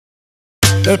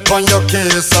Nip on your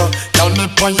case, y'all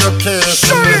nip on your case.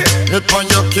 Nip on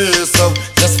your case,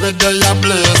 yes me day a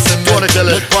blessing.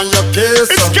 Nip on your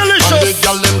case, it's K-Licious. and the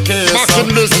gal them case. Back in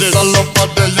business. It's all over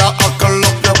there, you huckle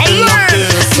up your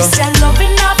pillowcase. This a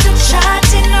loving off the chart,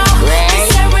 you know.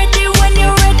 This a ready when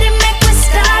you're ready, make me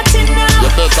start, you know.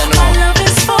 My love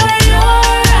is for your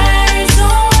eyes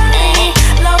only.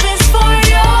 Love is for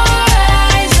your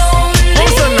eyes only.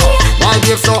 Listen now, my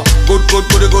gifts so good, good,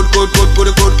 good, good, good, good,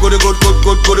 good, good, good, good, good,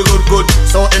 good, good, good, good.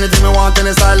 So anything me want,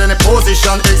 any style, any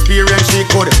position, experience she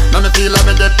could. Now me feel like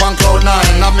me dead on cloud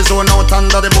nine. Have me zone out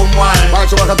under the boom wine.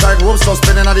 Watch you walk a tight rope, so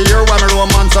spinning at the ear while me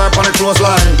romance her on the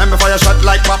clothesline. Let me fire shot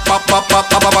like pop, pop, pop, pop,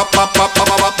 pop, pop, pop, pop, pop,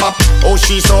 pop, pop. Oh,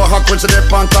 she so hot when she dead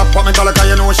on top. What me call her, 'cause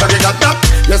you know Shaggy got that.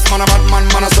 Yes, man a bad man,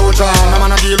 man a soldier. No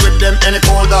man a deal with them any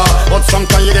colder. But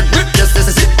sometimes you get ripped, yes, this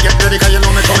is it. Get ready, 'cause you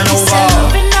know me coming over. This a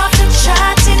loving off the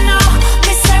chart, you know.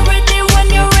 This a ready when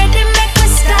you're ready, make me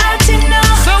start, you know.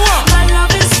 So what? My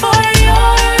love is for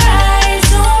your eyes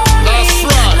only. That's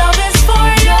right. Love is for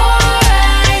your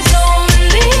eyes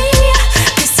only.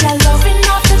 This a loving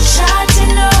off the chart, you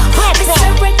know. This a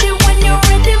ready when you're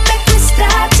ready, make me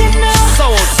start, you know. So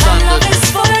My outstanding. love is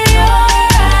for your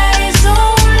eyes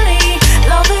only.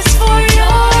 Love is for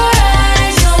your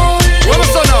eyes only. What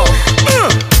was that now?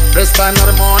 This time of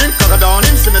the morning, cock a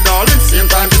dawning, see me darling, same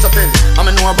time it's a thing. I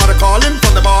mean know about the calling,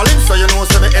 from the balling, so you know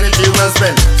see me energy well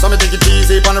spent. So me take it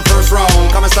easy on the first round,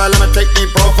 come and style and me take me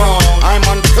profound. I'm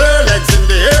on the clear, legs in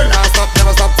the air, now stop,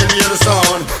 never stop till me hear the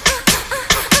sound.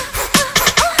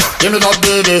 Give me that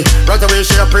baby, right away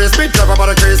she appraise me, clever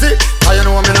but crazy. How you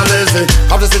know I'm in a lazy,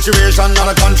 have the situation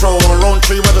under control. Round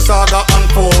 3 where the saga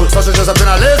unfolds. So she just up in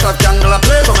a lace, I've cangle a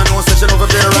play, so me know she over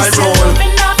there right This a roll.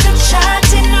 loving off the chart.